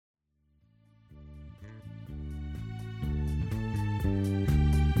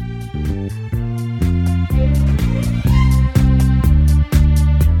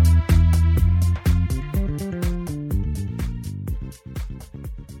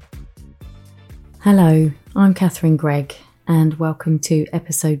Hello, I'm Catherine Gregg, and welcome to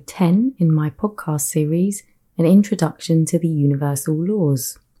episode 10 in my podcast series, An Introduction to the Universal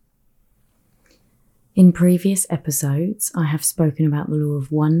Laws. In previous episodes, I have spoken about the law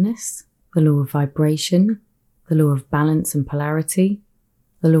of oneness, the law of vibration, the law of balance and polarity,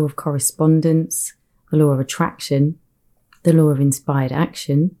 the law of correspondence, the law of attraction, the law of inspired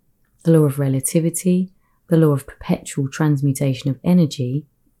action, the law of relativity, the law of perpetual transmutation of energy,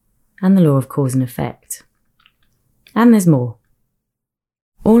 and the law of cause and effect. And there's more.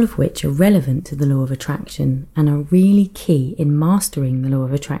 All of which are relevant to the law of attraction and are really key in mastering the law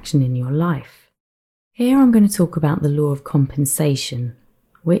of attraction in your life. Here I'm going to talk about the law of compensation,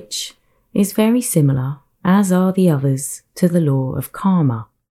 which is very similar, as are the others, to the law of karma.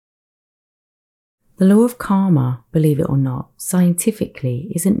 The law of karma, believe it or not,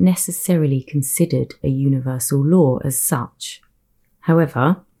 scientifically isn't necessarily considered a universal law as such.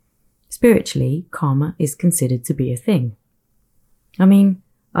 However, spiritually, karma is considered to be a thing.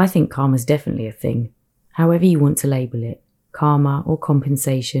 I think karma's definitely a thing, however you want to label it, karma or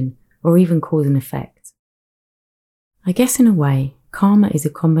compensation or even cause and effect. I guess in a way, karma is a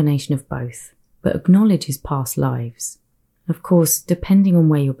combination of both, but acknowledges past lives. Of course, depending on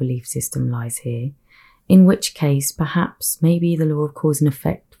where your belief system lies here, in which case perhaps maybe the law of cause and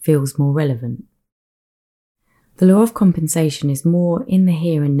effect feels more relevant. The law of compensation is more in the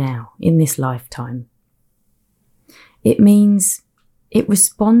here and now, in this lifetime. It means it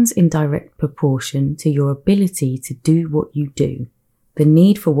responds in direct proportion to your ability to do what you do, the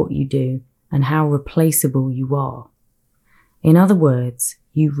need for what you do, and how replaceable you are. In other words,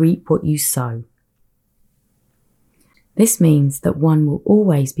 you reap what you sow. This means that one will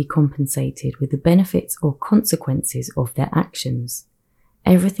always be compensated with the benefits or consequences of their actions.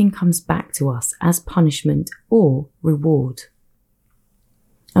 Everything comes back to us as punishment or reward.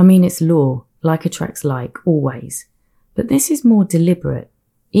 It's law, like attracts like, always. But this is more deliberate,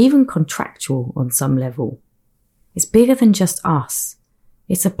 even contractual on some level. It's bigger than just us.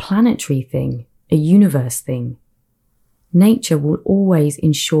 It's a planetary thing, a universe thing. Nature will always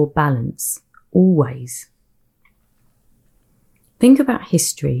ensure balance, always. Think about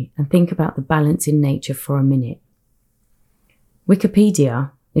history and think about the balance in nature for a minute.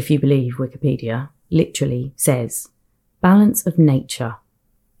 Wikipedia, if you believe Wikipedia, literally says, balance of nature.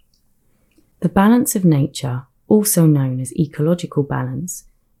 The balance of nature, also known as ecological balance,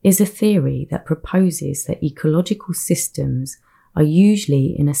 is a theory that proposes that ecological systems are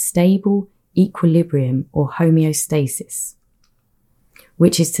usually in a stable equilibrium or homeostasis,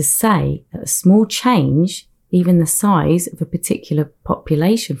 which is to say that a small change, even the size of a particular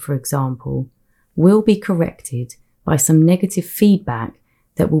population, for example, will be corrected by some negative feedback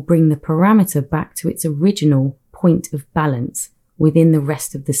that will bring the parameter back to its original point of balance within the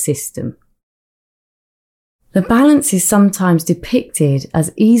rest of the system. The balance is sometimes depicted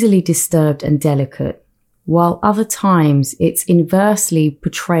as easily disturbed and delicate, while other times it's inversely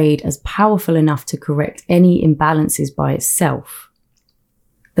portrayed as powerful enough to correct any imbalances by itself.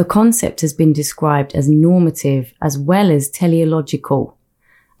 The concept has been described as normative as well as teleological,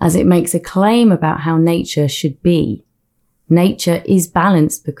 as it makes a claim about how nature should be. Nature is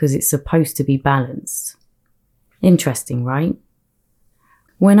balanced because it's supposed to be balanced. Interesting, right?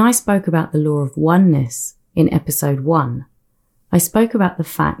 When I spoke about the law of oneness in episode 1, I spoke about the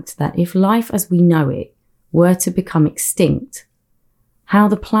fact that if life as we know it were to become extinct, how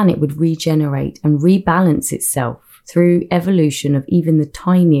the planet would regenerate and rebalance itself through evolution of even the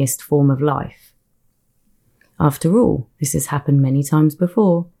tiniest form of life. After all, this has happened many times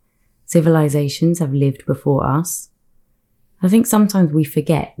before. Civilizations have lived before us. I think sometimes we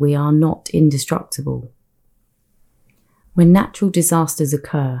forget we are not indestructible. When natural disasters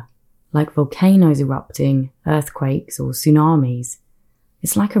occur, like volcanoes erupting, earthquakes or tsunamis,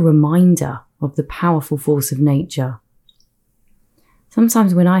 it's like a reminder of the powerful force of nature.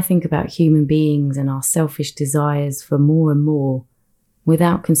 Sometimes when I think about human beings and our selfish desires for more and more,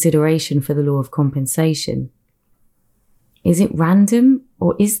 without consideration for the law of compensation, is it random,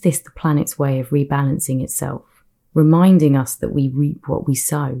 or is this the planet's way of rebalancing itself, reminding us that we reap what we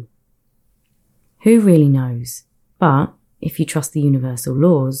sow? Who really knows? But if you trust the universal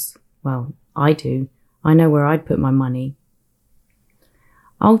laws, well, I do. I know where I'd put my money.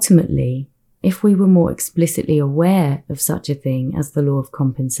 Ultimately, if we were more explicitly aware of such a thing as the law of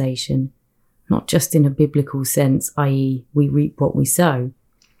compensation, not just in a biblical sense, i.e. we reap what we sow,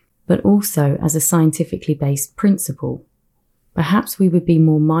 but also as a scientifically based principle, perhaps we would be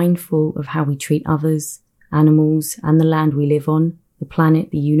more mindful of how we treat others, animals, and the land we live on, the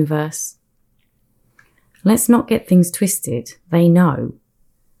planet, the universe. Let's not get things twisted. They know.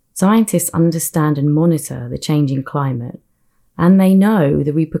 Scientists understand and monitor the changing climate, and they know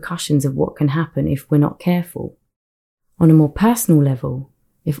the repercussions of what can happen if we're not careful. On a more personal level,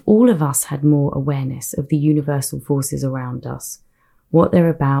 if all of us had more awareness of the universal forces around us, what they're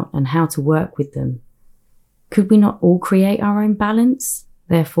about and how to work with them, could we not all create our own balance,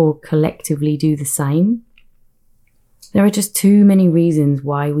 therefore collectively do the same? There are just too many reasons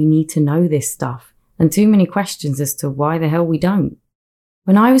why we need to know this stuff, and too many questions as to why the hell we don't.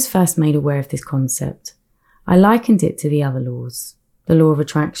 When I was first made aware of this concept, I likened it to the other laws, the law of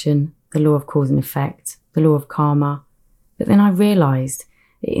attraction, the law of cause and effect, the law of karma, but then I realised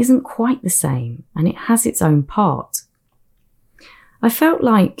it isn't quite the same and it has its own part. I felt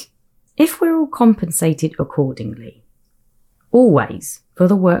like if we're all compensated accordingly, always for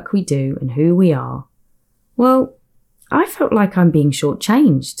the work we do and who we are, well, I felt like I'm being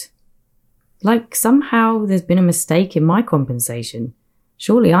shortchanged. Like somehow there's been a mistake in my compensation.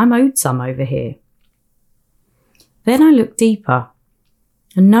 Surely I'm owed some over here. Then I looked deeper,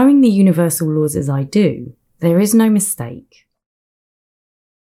 and knowing the universal laws as I do, there is no mistake.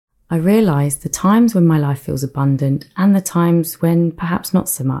 I realise the times when my life feels abundant and the times when perhaps not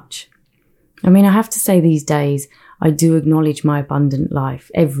so much. I mean, I have to say these days, I do acknowledge my abundant life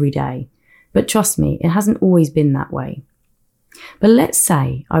every day, but trust me, it hasn't always been that way. But let's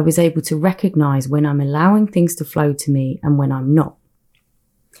say I was able to recognise when I'm allowing things to flow to me and when I'm not.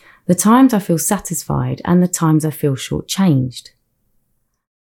 The times I feel satisfied and the times I feel shortchanged.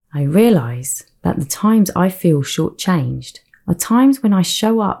 I realise that the times I feel shortchanged are times when I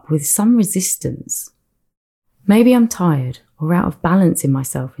show up with some resistance. Maybe I'm tired or out of balance in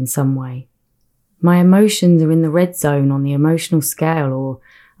myself in some way. My emotions are in the red zone on the emotional scale, or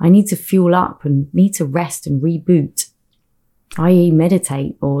I need to fuel up and need to rest and reboot, i.e.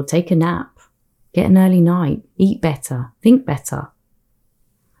 meditate or take a nap, get an early night, eat better, think better.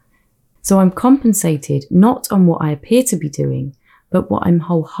 So I'm compensated not on what I appear to be doing, but what I'm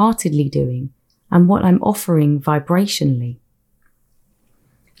wholeheartedly doing and what I'm offering vibrationally.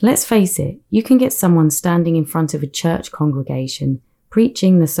 Let's face it, you can get someone standing in front of a church congregation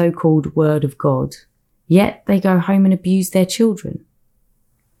preaching the so-called word of God, yet they go home and abuse their children.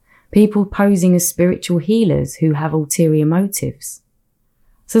 People posing as spiritual healers who have ulterior motives.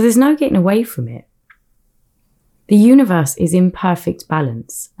 So there's no getting away from it. The universe is in perfect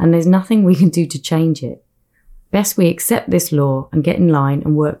balance, and there's nothing we can do to change it. Best we accept this law and get in line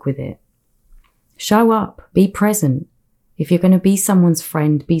and work with it. Show up, be present. If you're going to be someone's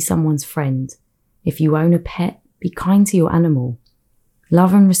friend, be someone's friend. If you own a pet, be kind to your animal.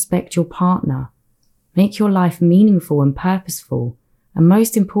 Love and respect your partner. Make your life meaningful and purposeful. And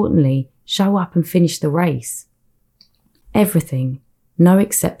most importantly, show up and finish the race. Everything, no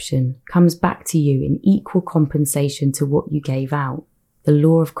exception, comes back to you in equal compensation to what you gave out. The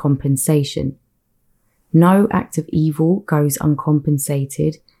law of compensation. No act of evil goes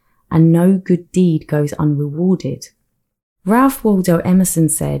uncompensated, and no good deed goes unrewarded. Ralph Waldo Emerson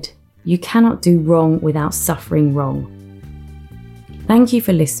said, "You cannot do wrong without suffering wrong." Thank you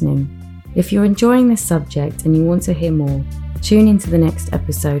for listening. If you're enjoying this subject and you want to hear more, tune into the next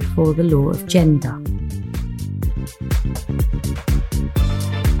episode for the law of gender.